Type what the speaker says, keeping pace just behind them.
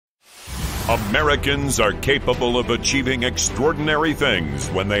Americans are capable of achieving extraordinary things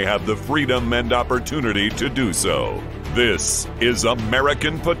when they have the freedom and opportunity to do so. This is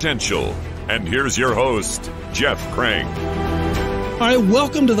American Potential. And here's your host, Jeff Crank. All right,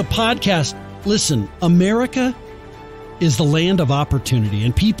 welcome to the podcast. Listen, America is the land of opportunity,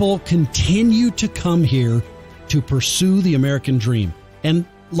 and people continue to come here to pursue the American dream. And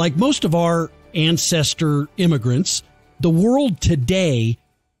like most of our ancestor immigrants, the world today,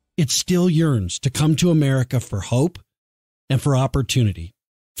 it still yearns to come to America for hope and for opportunity,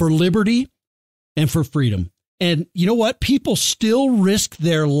 for liberty and for freedom. And you know what? People still risk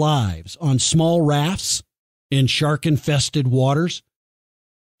their lives on small rafts in shark-infested waters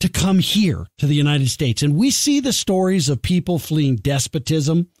to come here to the United States. And we see the stories of people fleeing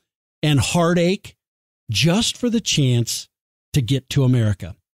despotism and heartache just for the chance to get to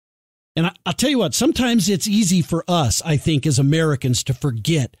America. And I'll tell you what, sometimes it's easy for us, I think, as Americans to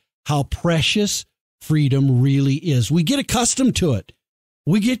forget how precious freedom really is. We get accustomed to it.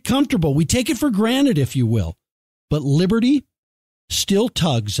 We get comfortable. We take it for granted, if you will. But liberty still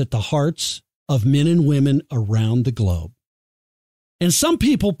tugs at the hearts of men and women around the globe. And some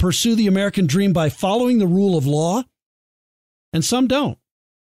people pursue the American dream by following the rule of law, and some don't.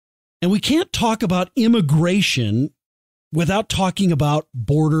 And we can't talk about immigration without talking about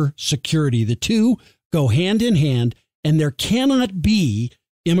border security. The two go hand in hand, and there cannot be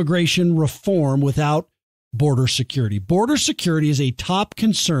immigration reform without border security. Border security is a top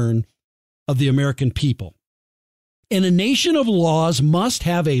concern of the American people. And a nation of laws must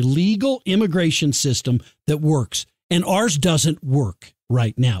have a legal immigration system that works. And ours doesn't work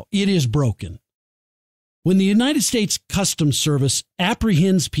right now. It is broken. When the United States Customs Service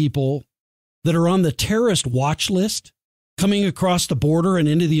apprehends people that are on the terrorist watch list coming across the border and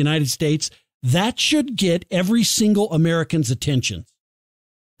into the United States, that should get every single American's attention,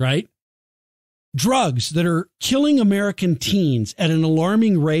 right? Drugs that are killing American teens at an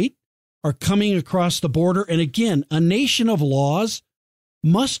alarming rate are coming across the border. And again, a nation of laws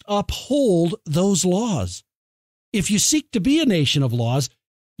must uphold those laws. If you seek to be a nation of laws,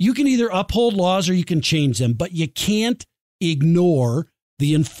 you can either uphold laws or you can change them, but you can't ignore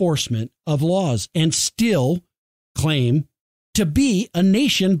the enforcement of laws and still claim to be a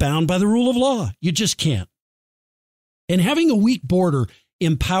nation bound by the rule of law. You just can't. And having a weak border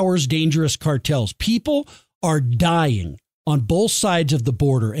empowers dangerous cartels. People are dying on both sides of the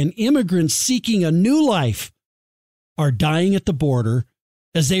border, and immigrants seeking a new life are dying at the border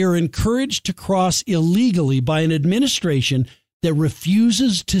as they are encouraged to cross illegally by an administration that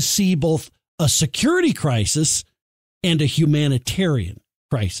refuses to see both a security crisis and a humanitarian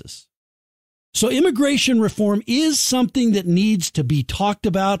crisis. So immigration reform is something that needs to be talked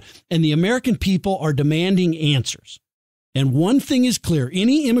about, and the American people are demanding answers. And one thing is clear,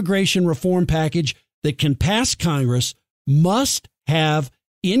 any immigration reform package that can pass Congress must have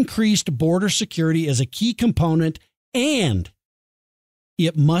increased border security as a key component, and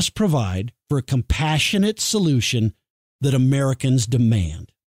it must provide for a compassionate solution that Americans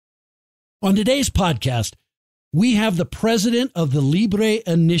demand. On today's podcast, we have the president of the LIBRE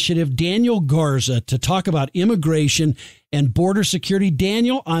initiative, Daniel Garza, to talk about immigration and border security.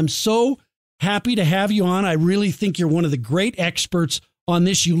 Daniel, I'm so happy to have you on. I really think you're one of the great experts on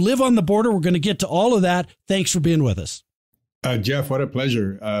this. You live on the border. We're going to get to all of that. Thanks for being with us. Jeff, what a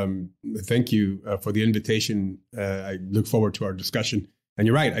pleasure. Thank you for the invitation. I look forward to our discussion. And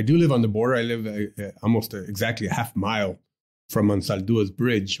you're right, I do live on the border. I live almost exactly a half mile from Monsaldua's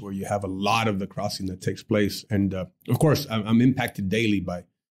bridge, where you have a lot of the crossing that takes place. And of course, I'm impacted daily by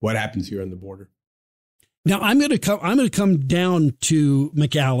what happens here on the border. Now I'm going to come down to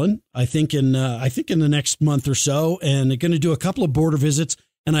McAllen. I think in the next month or so, and going to do a couple of border visits.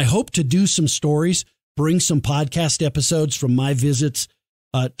 And I hope to do some stories, bring some podcast episodes from my visits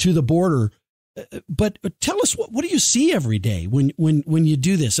to the border. But tell us, what do you see every day when you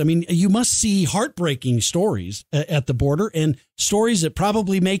do this? I mean, you must see heartbreaking stories at the border, and stories that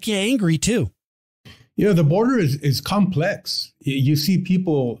probably make you angry too. You know, the border is complex. You see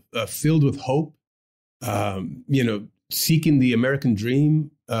people filled with hope, seeking the American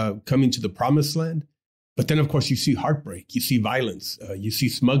dream, coming to the promised land. But then, of course, you see heartbreak, you see violence, you see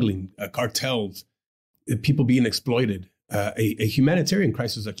smuggling, cartels, people being exploited. A humanitarian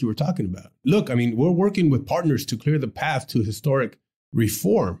crisis like you were talking about. Look, I mean, we're working with partners to clear the path to historic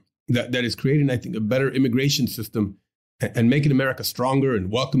reform that is creating, I think, a better immigration system and making America stronger and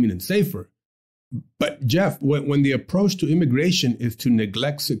welcoming and safer. But Jeff, when the approach to immigration is to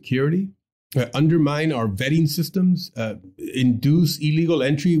neglect security, undermine our vetting systems, induce illegal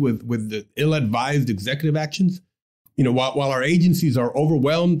entry with the ill-advised executive actions, while our agencies are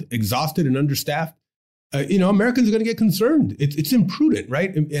overwhelmed, exhausted, and understaffed, Americans are going to get concerned. It's imprudent,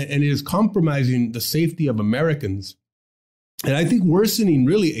 right? And it is compromising the safety of Americans. And I think worsening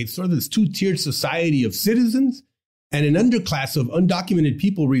really a sort of this two-tiered society of citizens and an underclass of undocumented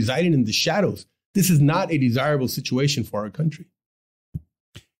people residing in the shadows. This is not a desirable situation for our country.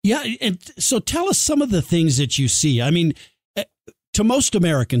 Yeah. And so tell us some of the things that you see. I mean, to most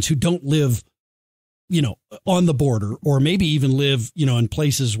Americans who don't live, on the border, or maybe even live, in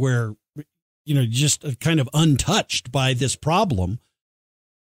places where, just kind of untouched by this problem.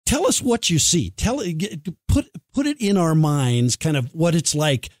 Tell us what you see. Put it in our minds, kind of what it's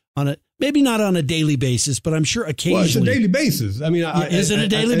like maybe not on a daily basis, but I'm sure occasionally. Well, it's a daily basis. I mean, is it a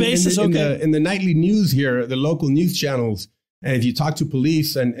daily basis? In the nightly news here, the local news channels, and if you talk to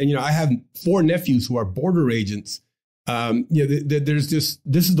police, and I have 4 nephews who are border agents. There's this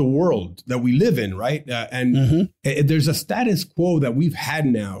is the world that we live in, right? There's a status quo that we've had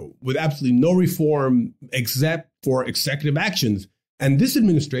now with absolutely no reform except for executive actions. And this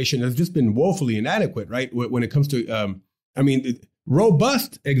administration has just been woefully inadequate, right? When it comes to,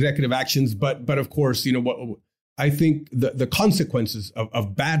 robust executive actions. But of course, what I think the consequences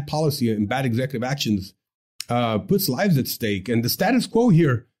of bad policy and bad executive actions puts lives at stake. And the status quo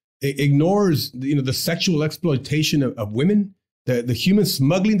here ignores, the sexual exploitation of women, the human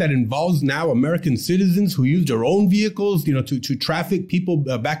smuggling that involves now American citizens who use their own vehicles, to traffic people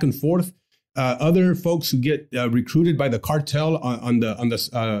back and forth. Other folks who get recruited by the cartel on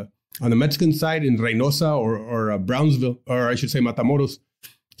the Mexican side in Reynosa or Brownsville, or I should say Matamoros.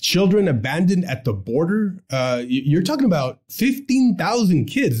 Children abandoned at the border. You're talking about 15,000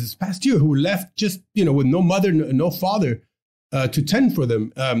 kids this past year who were left just, with no mother, no father to tend for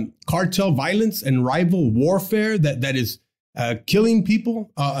them. Cartel violence and rival warfare that is killing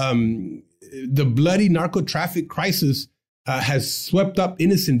people. The bloody narco traffic crisis has swept up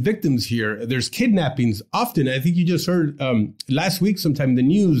innocent victims here. There's kidnappings often. I think you just heard last week sometime in the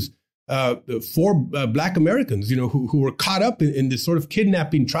news, 4 Black Americans, who were caught up in this sort of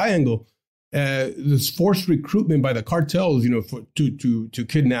kidnapping triangle, this forced recruitment by the cartels, to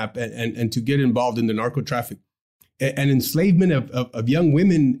kidnap and to get involved in the narco traffic, and enslavement of young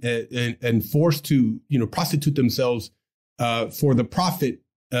women and forced to, prostitute themselves for the profit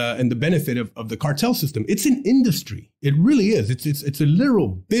and the benefit of the cartel system. It's an industry. It really is. It's a literal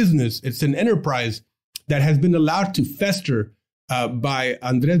business. It's an enterprise that has been allowed to fester by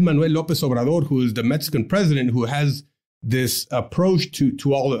Andrés Manuel López Obrador, who is the Mexican president, who has this approach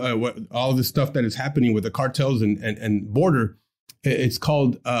to all this stuff that is happening with the cartels and border. It's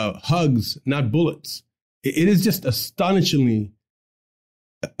called hugs, not bullets. It is just astonishingly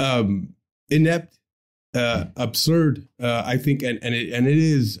inept, absurd, I think, and it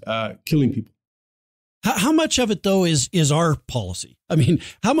is killing people. How much of it, though, is our policy? I mean,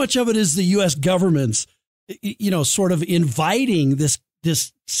 how much of it is the U.S. government's, sort of inviting this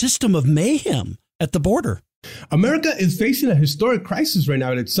system of mayhem at the border? America is facing a historic crisis right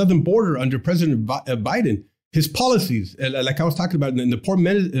now at its southern border under President Biden. His policies, like I was talking about in the poor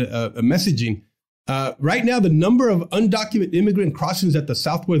messaging, right now, the number of undocumented immigrant crossings at the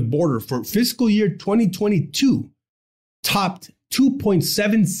southwest border for fiscal year 2022 topped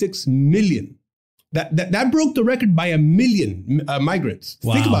 2.76 million. That broke the record by 1 million migrants.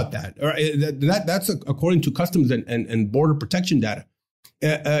 Wow. Think about that. That's according to Customs and Border Protection data.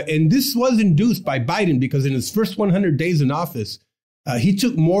 And this was induced by Biden because in his first 100 days in office, he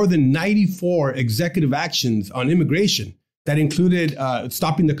took more than 94 executive actions on immigration. That included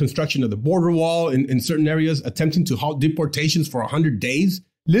stopping the construction of the border wall in certain areas, attempting to halt deportations for 100 days,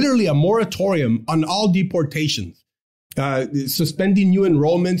 literally a moratorium on all deportations, suspending new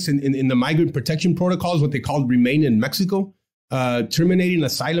enrollments in the migrant protection protocols, what they called Remain in Mexico, terminating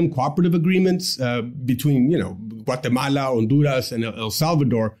asylum cooperative agreements between, Guatemala, Honduras, and El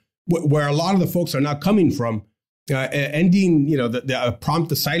Salvador, where a lot of the folks are now coming from. Ending, the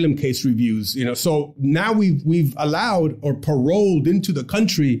prompt asylum case reviews, so now we've allowed or paroled into the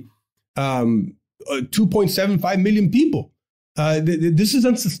country 2.75 million people. This is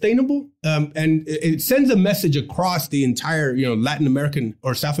unsustainable, and it sends a message across the entire, Latin American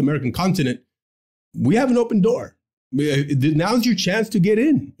or South American continent. We have an open door. Now's your chance to get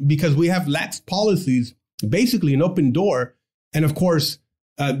in because we have lax policies, basically an open door, and of course.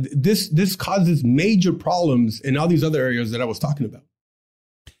 This causes major problems in all these other areas that I was talking about.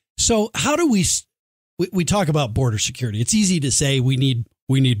 So how do we talk about border security? It's easy to say we need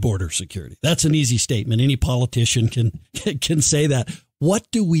border security. That's an easy statement. Any politician can say that. What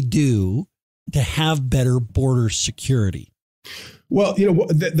do we do to have better border security? Well,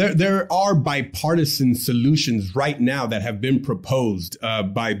 there are bipartisan solutions right now that have been proposed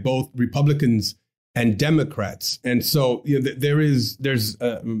by both Republicans and Democrats, and so there's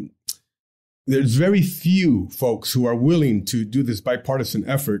very few folks who are willing to do this bipartisan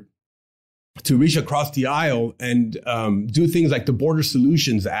effort to reach across the aisle and do things like the Border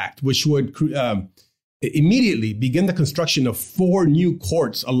Solutions Act, which would immediately begin the construction of 4 new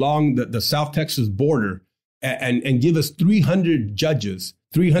courts along the South Texas border and give us 300 judges,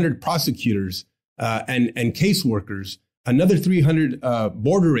 300 prosecutors, and caseworkers, another 300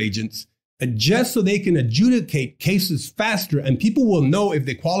 border agents, just so they can adjudicate cases faster, and people will know if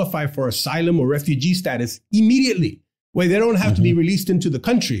they qualify for asylum or refugee status immediately, where they don't have to be released into the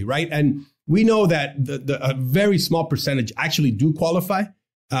country, right? And we know that a very small percentage actually do qualify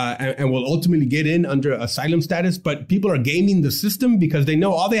and will ultimately get in under asylum status, but people are gaming the system because they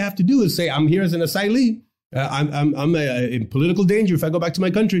know all they have to do is say, I'm here as an asylee. I'm in political danger if I go back to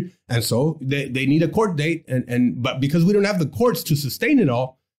my country. And so they need a court date. But because we don't have the courts to sustain it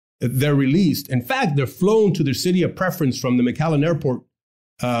all, they're released. In fact, they're flown to their city of preference from the McAllen airport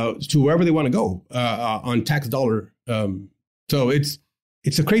to wherever they want to go on tax dollar. So it's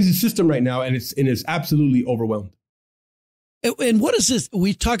a crazy system right now, and it's absolutely overwhelmed. And what is this?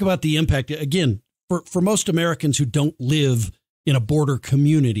 We talk about the impact again for most Americans who don't live in a border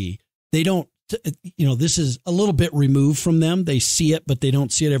community. They don't. This is a little bit removed from them. They see it, but they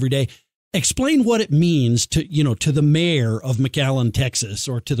don't see it every day. Explain what it means to the mayor of McAllen, Texas,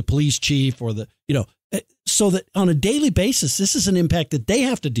 or to the police chief, or so that on a daily basis, this is an impact that they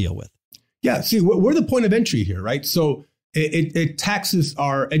have to deal with. Yeah. See, we're the point of entry here, right? So it taxes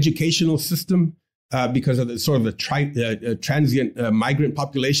our educational system because of the transient migrant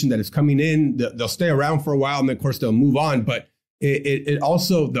population that is coming in. They'll stay around for a while, and then, of course, they'll move on. But it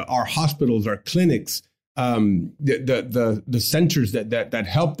also our hospitals, our clinics, the centers that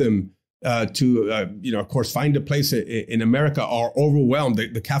help them of course, find a place in America are overwhelmed.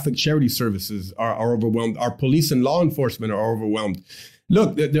 The Catholic Charity Services are overwhelmed. Our police and law enforcement are overwhelmed.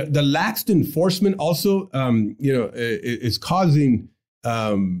 Look, the lax enforcement also, is causing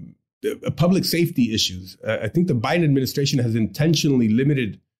public safety issues. I think the Biden administration has intentionally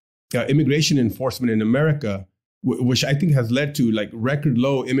limited immigration enforcement in America, which I think has led to record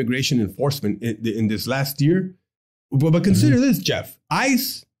low immigration enforcement in this last year. But consider this, Jeff.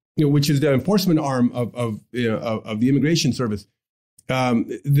 ICE, which is the enforcement arm of the immigration service,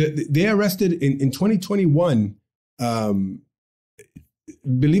 they arrested in 2021.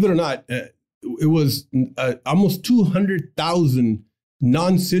 Believe it or not, it was almost 200,000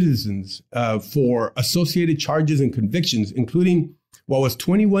 non-citizens for associated charges and convictions, including what was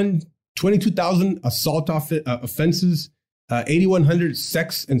 22,000 assault offenses, 8,100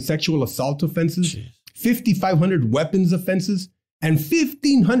 sex and sexual assault offenses, 5,500 weapons offenses, and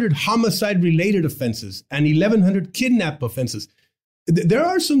 1,500 homicide-related offenses, and 1,100 kidnap offenses. There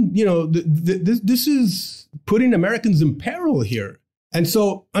are some, this is putting Americans in peril here. And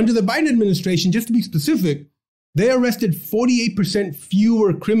so under the Biden administration, just to be specific, they arrested 48%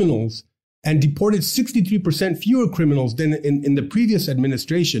 fewer criminals and deported 63% fewer criminals than in the previous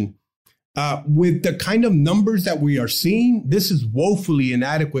administration. With the kind of numbers that we are seeing, this is woefully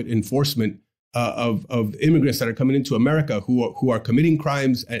inadequate enforcement of immigrants that are coming into America who are committing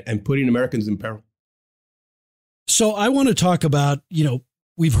crimes and putting Americans in peril. So I want to talk about,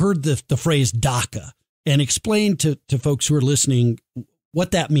 we've heard the phrase DACA, and explain to folks who are listening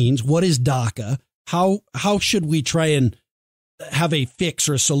what that means. What is DACA? How should we try and have a fix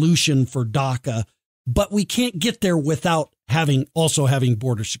or a solution for DACA? But we can't get there without having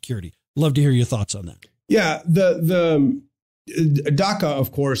border security. Love to hear your thoughts on that. Yeah, the DACA,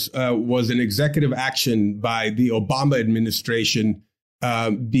 of course, was an executive action by the Obama administration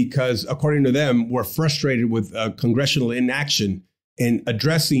because, according to them, we're frustrated with congressional inaction in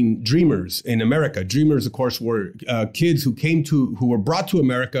addressing dreamers in America. Dreamers, of course, were kids who were brought to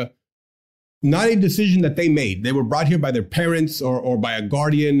America, not a decision that they made. They were brought here by their parents or by a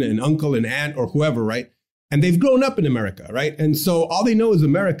guardian, an uncle, an aunt, or whoever, right? And they've grown up in America, right? And so all they know is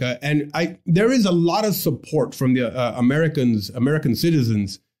America. And there is a lot of support from the American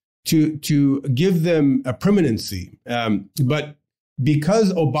citizens to give them a permanency. But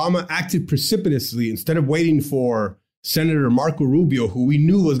because Obama acted precipitously, instead of waiting for Senator Marco Rubio, who we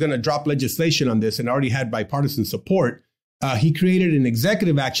knew was going to drop legislation on this and already had bipartisan support, he created an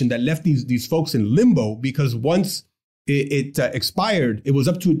executive action that left these folks in limbo, because once it expired, it was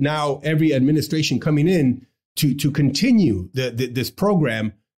up to now every administration coming in to continue this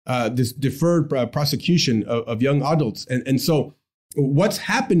program, this deferred prosecution of young adults. And so what's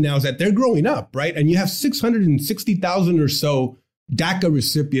happened now is that they're growing up, right? And you have 660,000 or so DACA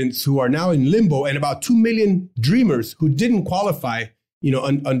recipients who are now in limbo and about 2 million dreamers who didn't qualify,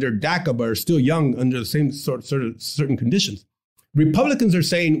 under DACA, but are still young under the same sort of certain conditions. Republicans are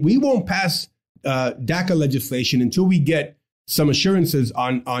saying we won't pass DACA legislation until we get some assurances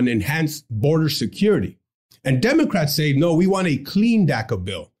on enhanced border security. And Democrats say, no, we want a clean DACA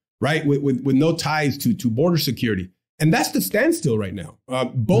bill, right? With no ties to border security. And that's the standstill right now.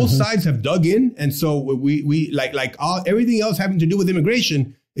 Both sides have dug in. And so we everything else having to do with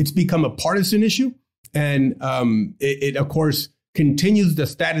immigration, it's become a partisan issue. And it of course, continues the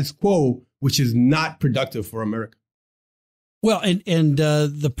status quo, which is not productive for America. Well, and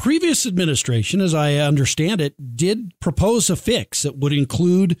the previous administration, as I understand it, did propose a fix that would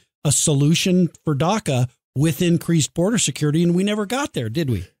include a solution for DACA with increased border security, and we never got there, did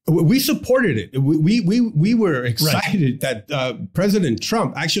we? We supported it. We were excited that President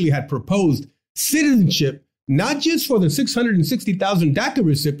Trump actually had proposed citizenship, not just for the 660,000 DACA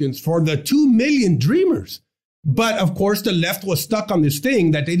recipients, for the 2 million dreamers. But of course, the left was stuck on this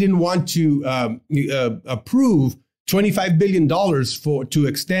thing that they didn't want to approve $25 billion to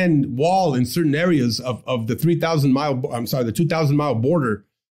extend wall in certain areas of the 2,000 mile border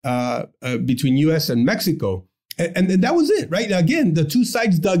between U.S. and Mexico. And that was it, right? Again, the two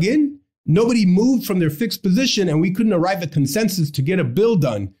sides dug in. Nobody moved from their fixed position, and we couldn't arrive at consensus to get a bill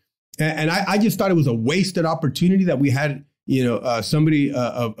done. And I just thought it was a wasted opportunity that we had, somebody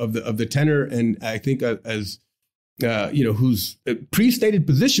of the tenor, and I think whose pre-stated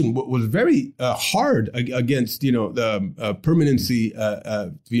position was very hard against, the permanency,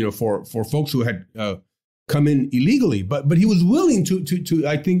 for folks who had come in illegally. But he was willing to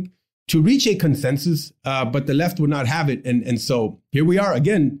I think, to reach a consensus, but the left would not have it. And so here we are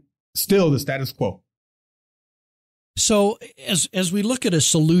again, still the status quo. So as we look at a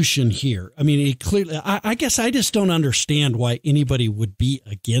solution here, I mean, I guess I just don't understand why anybody would be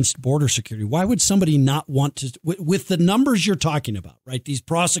against border security. Why would somebody not want to, with the numbers you're talking about, right? These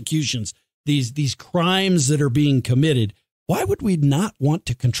prosecutions, these crimes that are being committed, why would we not want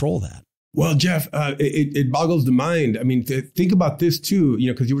to control that? Well, Jeff, it boggles the mind. I mean, think about this, too,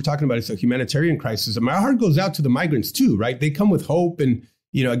 because you were talking about it's a humanitarian crisis. And my heart goes out to the migrants, too, right? They come with hope. And,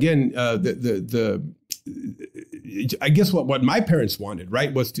 again, I guess what my parents wanted,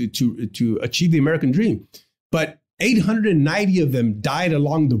 right, was to achieve the American dream. But 890 of them died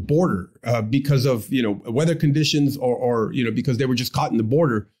along the border because of, weather conditions or because they were just caught in the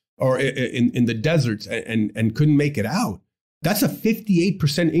border or in the deserts and couldn't make it out. That's a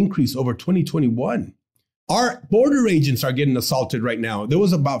 58% increase over 2021. Our border agents are getting assaulted right now. There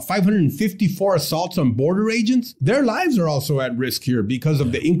was about 554 assaults on border agents. Their lives are also at risk here because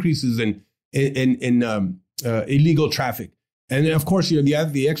of the increases in illegal traffic. And then, of course, you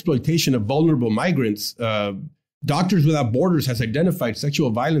have the exploitation of vulnerable migrants. Doctors Without Borders has identified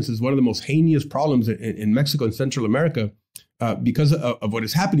sexual violence as one of the most heinous problems in Mexico and Central America because of what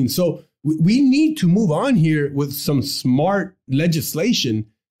is happening. So we need to move on here with some smart legislation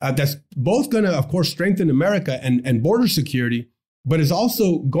that's both going to, of course, strengthen America and border security, but is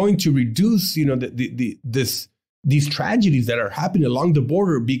also going to reduce, these tragedies that are happening along the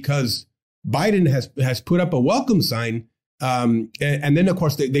border because Biden has put up a welcome sign. And then, of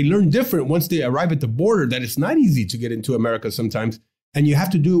course, they learn different once they arrive at the border that it's not easy to get into America sometimes. And you have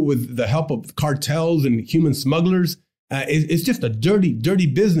to do it with the help of cartels and human smugglers. It's just a dirty, dirty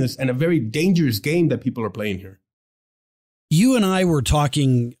business and a very dangerous game that people are playing here. You and I were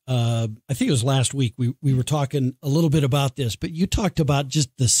talking, I think it was last week, we were talking a little bit about this, but you talked about just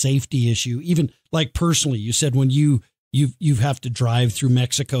the safety issue, even like personally. You said when you have to drive through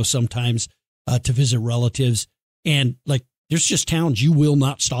Mexico sometimes to visit relatives, and like there's just towns you will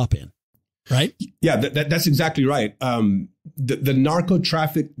not stop in, right? Yeah, that's exactly right. The narco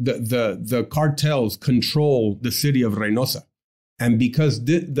traffic, the cartels control the city of Reynosa, and because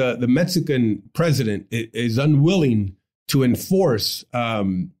the Mexican president is unwilling to enforce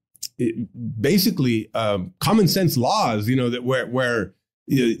basically common sense laws, that where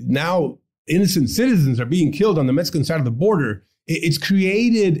now innocent citizens are being killed on the Mexican side of the border. It's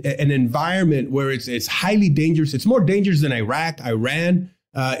created an environment where it's highly dangerous. It's more dangerous than Iraq, Iran,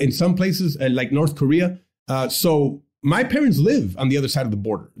 in some places like North Korea. So my parents live on the other side of the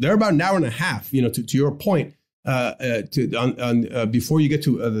border. They're about an hour and a half, to your point, before you get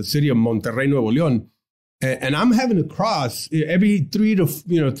to the city of Monterrey, Nuevo León. And I'm having to cross every 3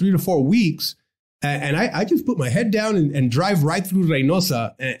 to 4 weeks. And I just put my head down and drive right through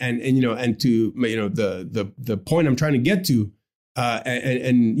Reynosa and to, the point I'm trying to get to,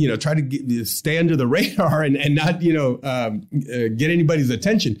 try to stay under the radar and not, get anybody's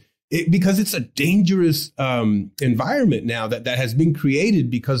attention. because it's a dangerous environment now that has been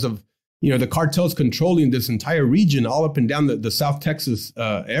created because of, the cartels controlling this entire region all up and down the South Texas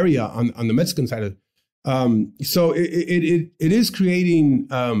area on the Mexican side of it. So it is creating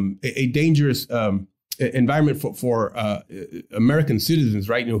a dangerous environment for American citizens,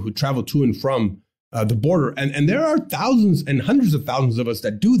 right? Who travel to and from the border. And there are thousands and hundreds of thousands of us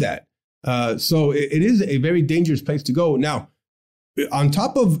that do that. So it is a very dangerous place to go. Now, on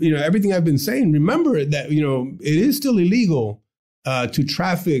top of, everything I've been saying, remember that, it is still illegal to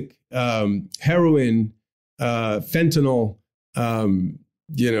traffic heroin, fentanyl,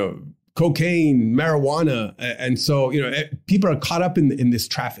 cocaine, marijuana. And so, people are caught up in this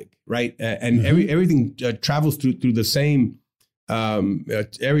traffic, right? And everything travels through the same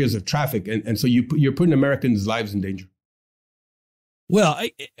areas of traffic. And so you're putting Americans' lives in danger. Well,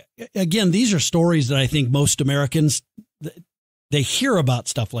 again, these are stories that I think most Americans, they hear about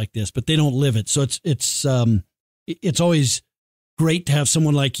stuff like this, but they don't live it. So it's always great to have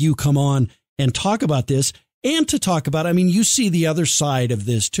someone like you come on and talk about this, and to talk about, you see the other side of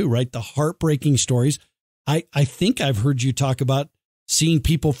this too, right? The heartbreaking stories. I think I've heard you talk about seeing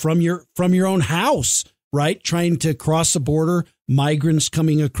people from your own house, right? Trying to cross the border, migrants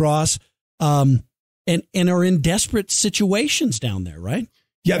coming across, and are in desperate situations down there, right?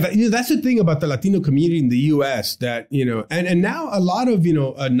 Yeah, that's the thing about the Latino community in the U.S. that, and now a lot of,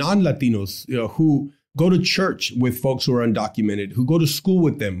 non-Latinos, who go to church with folks who are undocumented, who go to school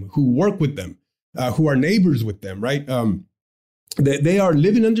with them, who work with them, who are neighbors with them, right? They are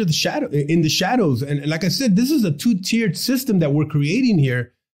living in the shadows. And like I said, this is a two-tiered system that we're creating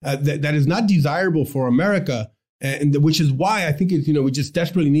here that is not desirable for America. And which is why I think we just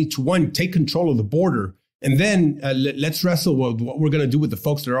desperately need to, one, take control of the border. And then let's wrestle with what we're going to do with the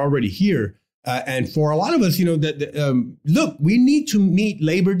folks that are already here. And for a lot of us, look, we need to meet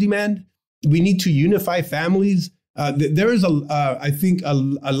labor demand. We need to unify families. There is, I think, a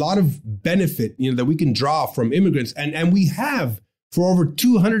lot of benefit, that we can draw from immigrants. And we have for over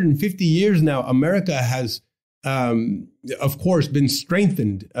 250 years now. America has, of course, been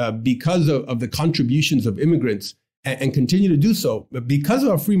strengthened because of the contributions of immigrants and continue to do so. But because of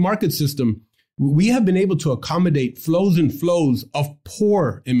our free market system, we have been able to accommodate flows and flows of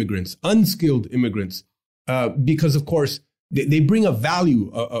poor immigrants, unskilled immigrants, because, of course, they bring a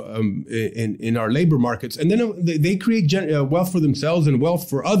value in our labor markets. And then they create wealth for themselves and wealth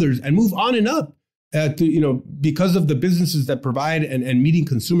for others and move on and up because of the businesses that provide and meeting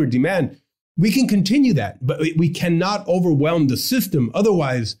consumer demand. We can continue that, but we cannot overwhelm the system.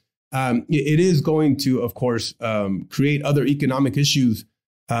 Otherwise, it is going to, of course, create other economic issues.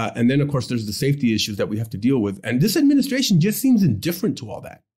 And then, of course, there's the safety issues that we have to deal with. And this administration just seems indifferent to all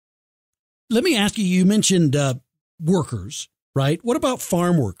that. Let me ask you, you mentioned workers, right? What about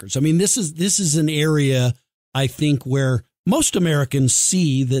farm workers? This is an area, I think, where most Americans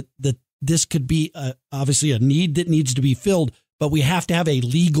see that this could be obviously a need that needs to be filled, but we have to have a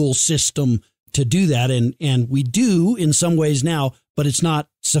legal system to do that. And we do in some ways now, but it's not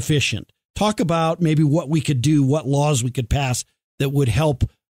sufficient. Talk about maybe what we could do, what laws we could pass that would help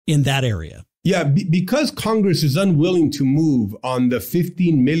in that area. Yeah, because Congress is unwilling to move on the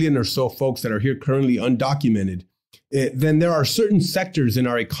 15 million or so folks that are here currently undocumented, then there are certain sectors in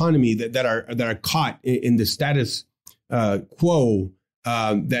our economy that are caught in the status quo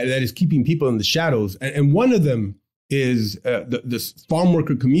that is keeping people in the shadows. And one of them is this farm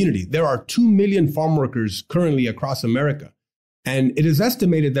worker community. There are 2 million farm workers currently across America. And it is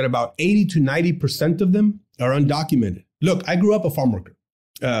estimated that about 80 to 90% of them are undocumented. Look, I grew up a farm worker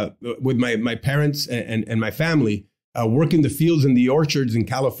with my parents and my family, working the fields and the orchards in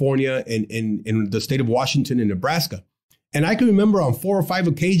California and in the state of Washington and Nebraska. And I can remember on 4 or 5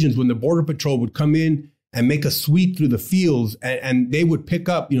 occasions when the Border Patrol would come in and make a sweep through the fields, and they would pick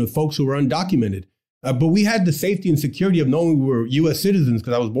up, folks who were undocumented. But we had the safety and security of knowing we were U.S. citizens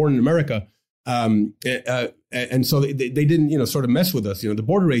because I was born in America. And so they didn't, sort of mess with us, the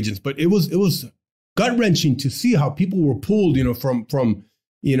border agents. But it was gut wrenching to see how people were pulled, from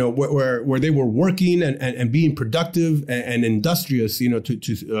where they were working and being productive and industrious, and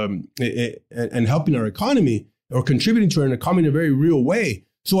helping our economy or contributing to our economy in a very real way.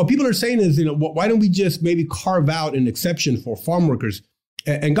 So what people are saying is, why don't we just maybe carve out an exception for farm workers?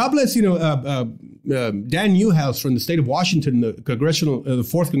 And God bless, Dan Newhouse from the state of Washington, the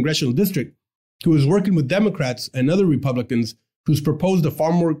 4th Congressional District, who is working with Democrats and other Republicans, who's proposed a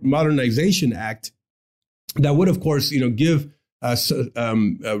Farm Work Modernization Act that would, of course, give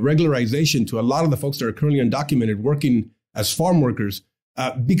regularization to a lot of the folks that are currently undocumented working as farm workers.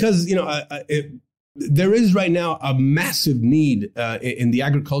 Because, there is right now a massive need in the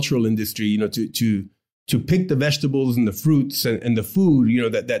agricultural industry, you know, to pick the vegetables and the fruits and the food, you know,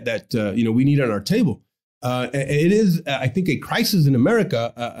 that we need on our table. It is, I think, a crisis in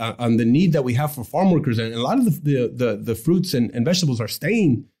America on the need that we have for farm workers, and a lot of the fruits and vegetables are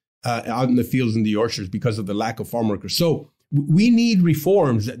staying out in the fields and the orchards because of the lack of farm workers. So we need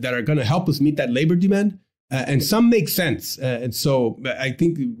reforms that are going to help us meet that labor demand. And some make sense. And so I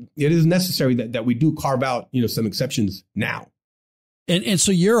think it is necessary that we do carve out, you know, some exceptions now. And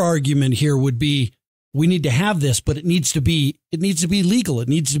so your argument here would be we need to have this, but it needs to be legal. It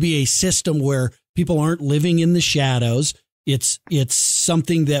needs to be a system where people aren't living in the shadows. It's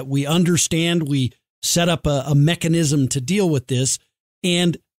something that we understand. We set up a mechanism to deal with this.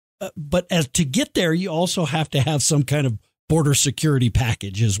 And but as to get there, you also have to have some kind of border security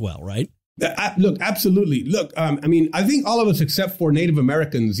package as well, right? Look, absolutely. Look, I mean, I think all of us, except for Native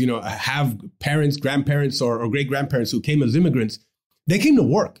Americans, you know, have parents, grandparents, or great grandparents who came as immigrants. They came to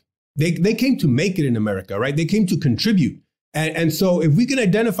work. They came to make it in America, right? They came to contribute. And so if we can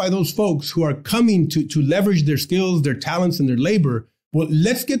identify those folks who are coming to leverage their skills, their talents, and their labor, well,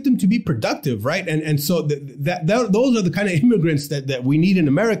 let's get them to be productive, right? And so those are the kind of immigrants that we need in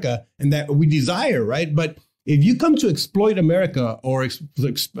America and that we desire, right? But if you come to exploit America or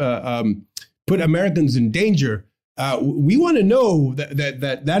put Americans in danger, we want to know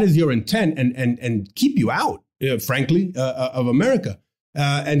that is your intent and keep you out, frankly, of America.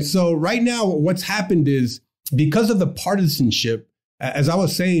 And so right now, what's happened is because of the partisanship, as I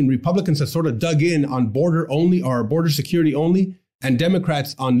was saying, Republicans have sort of dug in on border only or border security only, and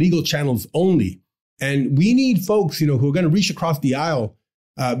Democrats on legal channels only. And we need folks, you know, who are going to reach across the aisle.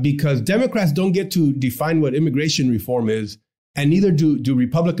 Because Democrats don't get to define what immigration reform is, and neither do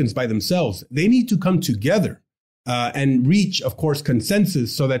Republicans by themselves. They need to come together and reach, of course,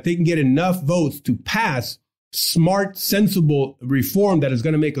 consensus so that they can get enough votes to pass smart, sensible reform that is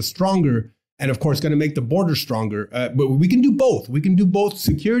going to make us stronger and, of course, going to make the border stronger. But we can do both. We can do both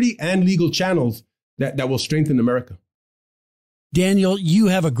security and legal channels that will strengthen America. Daniel, you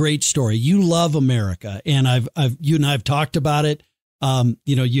have a great story. You love America, and you and I have talked about it.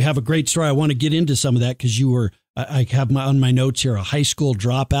 You know, you have a great story. I want to get into some of that because you were, I have on my notes here, a high school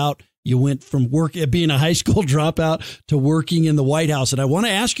dropout. You went from being a high school dropout to working in the White House. And I want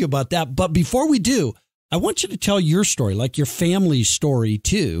to ask you about that. But before we do, I want you to tell your story, like your family's story,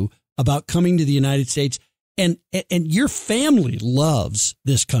 too, about coming to the United States. And your family loves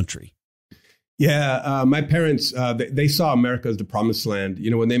this country. Yeah, my parents, they saw America as the promised land.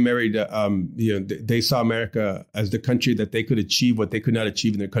 You know, when they married, they saw America as the country that they could achieve what they could not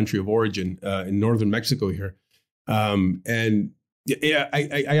achieve in their country of origin in northern Mexico here. And yeah,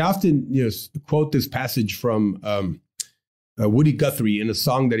 I often quote this passage from Woody Guthrie in a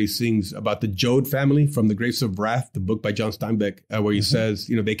song that he sings about the Joad family from The Grapes of Wrath, the book by John Steinbeck, where he says,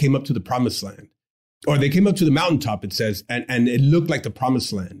 you know, they came up to the promised land. Or they came up to the mountaintop, it says, and it looked like the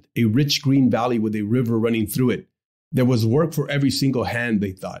promised land, a rich green valley with a river running through it. There was work for every single hand,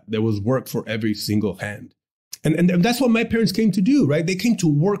 they thought. There was work for every single hand. And that's what my parents came to do, right? They came to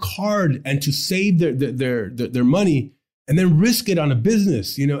work hard and to save their money and then risk it on a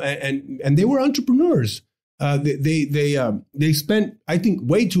business, you know, and they were entrepreneurs. They spent, I think,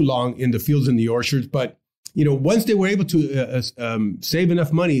 way too long in the fields and the orchards, but you know, once they were able to save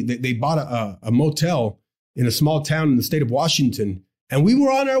enough money, they bought a motel in a small town in the state of Washington, and we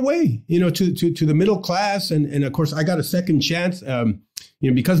were on our way, you know, to the middle class. And of course, I got a second chance,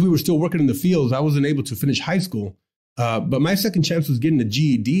 because we were still working in the fields. I wasn't able to finish high school, but my second chance was getting a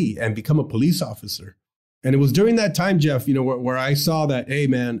GED and become a police officer. And it was during that time, Jeff, you know, where I saw that, hey,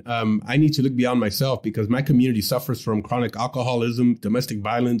 man, I need to look beyond myself because my community suffers from chronic alcoholism, domestic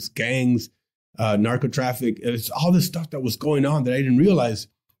violence, gangs. Narco traffic. It's all this stuff that was going on that I didn't realize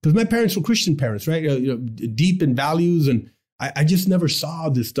because my parents were Christian parents, right? Deep in values. And I just never saw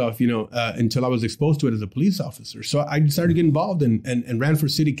this stuff, until I was exposed to it as a police officer. So I started to get involved and ran for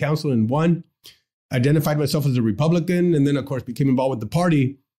city council and won, identified myself as a Republican, and then, of course, became involved with the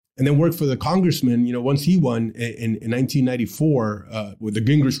party and then worked for the congressman, once he won in 1994 with the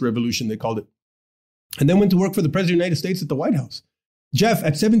Gingrich Revolution, they called it. And then went to work for the President of the United States at the White House. Jeff,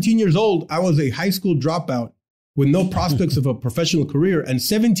 at 17 years old, I was a high school dropout with no prospects of a professional career. And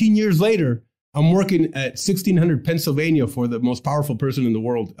 17 years later, I'm working at 1600 Pennsylvania for the most powerful person in the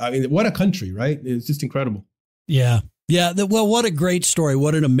world. I mean, what a country, right? It's just incredible. Yeah. Yeah. Well, what a great story.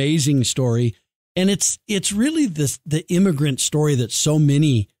 What an amazing story. And it's really the immigrant story that so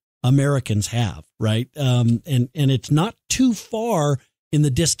many Americans have, right? And it's not too far in the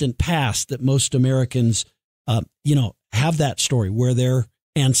distant past that most Americans, have that story where they're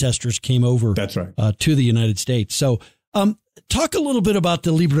ancestors came over. That's right. To the United States. So talk a little bit about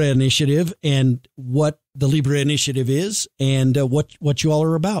the LIBRE Initiative and what the LIBRE Initiative is and what you all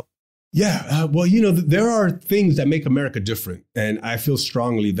are about. Yeah, well, there are things that make America different. And I feel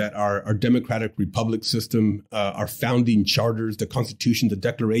strongly that our democratic republic system, our founding charters, the Constitution, the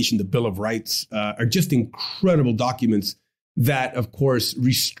Declaration, the Bill of Rights are just incredible documents that, of course,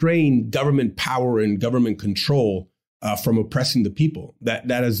 restrain government power and government control from oppressing the people.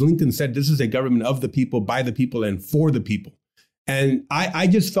 That, as Lincoln said, this is a government of the people, by the people, and for the people. And I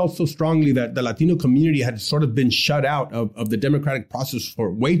just felt so strongly that the Latino community had sort of been shut out of the democratic process for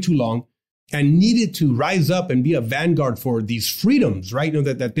way too long and needed to rise up and be a vanguard for these freedoms, right?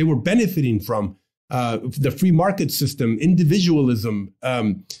 That they were benefiting from the free market system, individualism,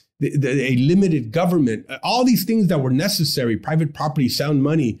 a limited government, all these things that were necessary, private property, sound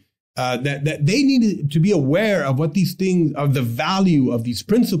money, that they needed to be aware of what these things, of the value of these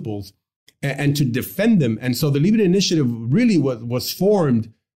principles and to defend them. And so the LIBRE Initiative really was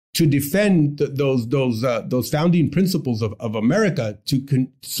formed to defend those founding principles of America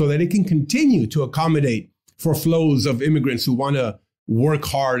so that it can continue to accommodate for flows of immigrants who want to work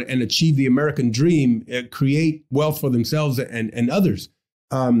hard and achieve the American dream, create wealth for themselves and others.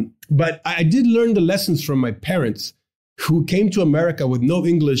 But I did learn the lessons from my parents, who came to America with no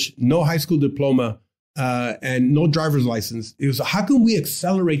English, no high school diploma, and no driver's license. It was, how can we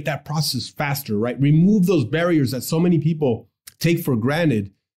accelerate that process faster, right? Remove those barriers that so many people take for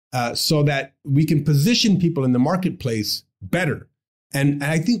granted so that we can position people in the marketplace better. And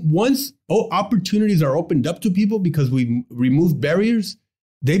I think once opportunities are opened up to people because we remove barriers,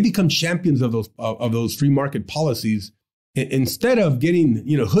 they become champions of those free market policies instead of getting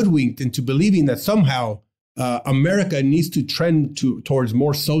hoodwinked into believing that somehow America needs to trend towards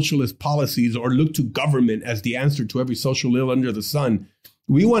more socialist policies or look to government as the answer to every social ill under the sun.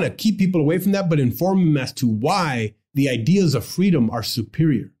 We want to keep people away from that, but inform them as to why the ideas of freedom are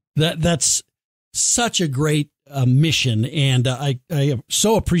superior. That's such a great mission, and I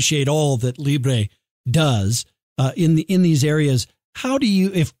so appreciate all that LIBRE does in these areas. How do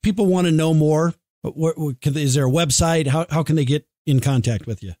you, if people want to know more, is there a website? How can they get in contact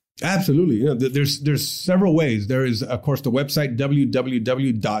with you? Absolutely. There's several ways. There is, of course, the website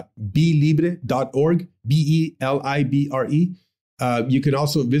www.belibre.org, BELIBRE. You can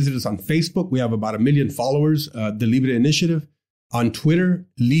also visit us on Facebook. We have about 1 million followers, the LIBRE Initiative. On Twitter,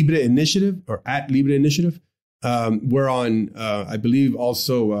 LIBRE Initiative or at LIBRE Initiative. We're on, I believe,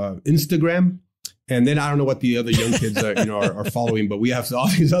 also Instagram. And then I don't know what the other young kids are following, but we have all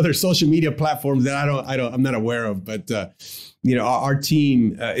these other social media platforms that I'm not aware of. But our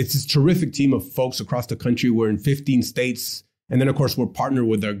team, it's this terrific team of folks across the country. We're in 15 states, and then of course we're partnered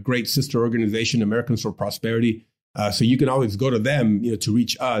with a great sister organization, Americans for Prosperity. So you can always go to them, to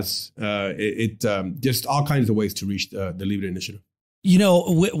reach us. Just all kinds of ways to reach the LIBRE Initiative.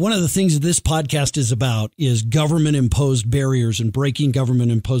 One of the things that this podcast is about is government imposed barriers and breaking government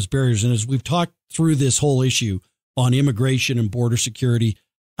imposed barriers. And as we've talked through this whole issue on immigration and border security,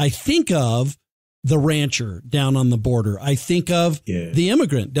 I think of the rancher down on the border. I think of the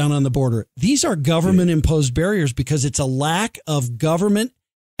immigrant down on the border. These are government imposed barriers because it's a lack of government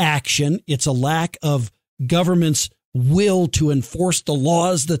action. It's a lack of government's will to enforce the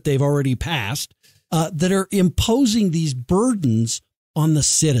laws that they've already passed that are imposing these burdens on the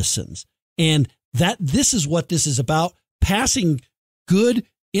citizens. And this is what this is about, passing good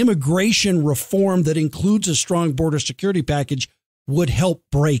immigration reform that includes a strong border security package would help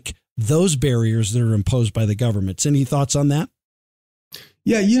break those barriers that are imposed by the governments. Any thoughts on that?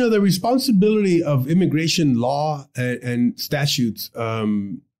 Yeah, the responsibility of immigration law and statutes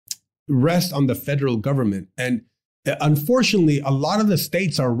rest on the federal government. And unfortunately, a lot of the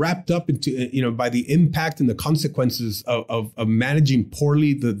states are wrapped up into, by the impact and the consequences of managing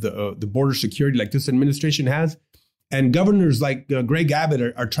poorly the border security like this administration has. And governors like Greg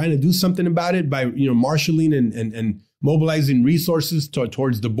Abbott are trying to do something about it by, marshaling and mobilizing resources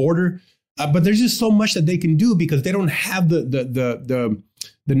towards the border. But there's just so much that they can do because they don't have the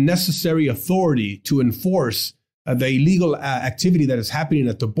necessary authority to enforce the illegal activity that is happening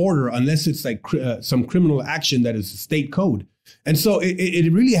at the border, unless it's like some criminal action that is state code. And so it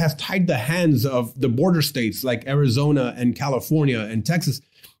really has tied the hands of the border states like Arizona and California and Texas.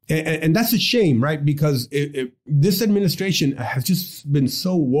 And that's a shame, right? Because this administration has just been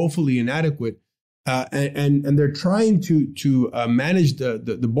so woefully inadequate. And they're trying to manage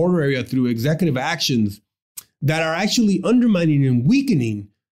the border area through executive actions that are actually undermining and weakening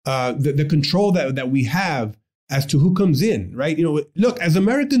the control that we have as to who comes in, right? Look, as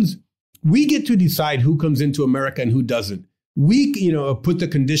Americans, we get to decide who comes into America and who doesn't. we, put the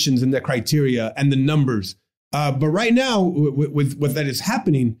conditions and the criteria and the numbers. But right now, with what that is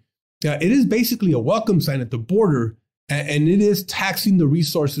happening, it is basically a welcome sign at the border, and it is taxing the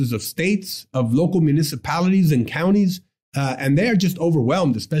resources of states, of local municipalities and counties, and they are just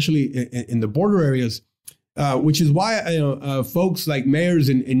overwhelmed, especially in the border areas, which is why folks like mayors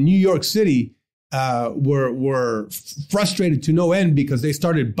in New York City were frustrated to no end because they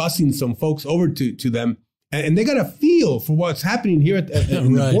started busing some folks over to them, and they got a feel for what's happening here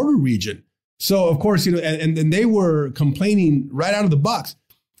in the border region. So, of course, and they were complaining right out of the box,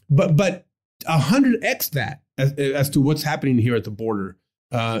 but 100x that as to what's happening here at the border,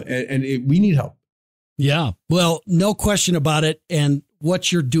 we need help. Yeah, well, no question about it. And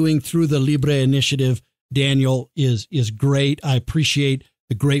what you're doing through the LIBRE initiative, Daniel, is great. I appreciate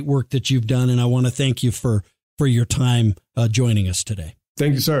the great work that you've done, and I want to thank you for your time joining us today.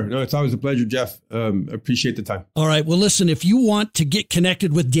 Thank you, sir. No, it's always a pleasure, Jeff. Appreciate the time. All right. Well, listen, if you want to get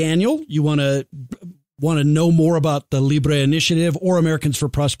connected with Daniel, you want to know more about the LIBRE initiative or Americans for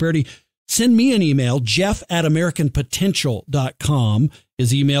Prosperity, send me an email. Jeff@AmericanPotential.com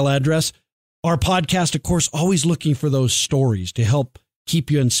is email address. Our podcast, of course, always looking for those stories to help keep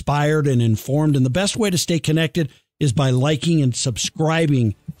you inspired and informed. And the best way to stay connected is by liking and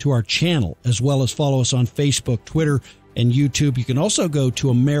subscribing to our channel, as well as follow us on Facebook, Twitter, and YouTube. You can also go to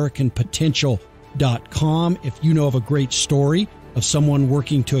AmericanPotential.com if you know of a great story of someone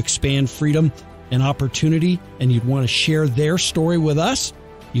working to expand freedom and opportunity, and you'd want to share their story with us.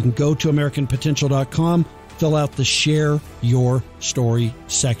 You can go to AmericanPotential.com, fill out the Share Your Story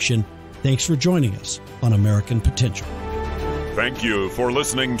section. Thanks for joining us on American Potential. Thank you for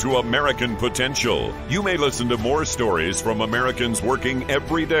listening to American Potential. You may listen to more stories from Americans working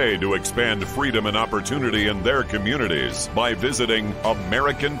every day to expand freedom and opportunity in their communities by visiting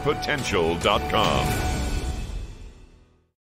AmericanPotential.com.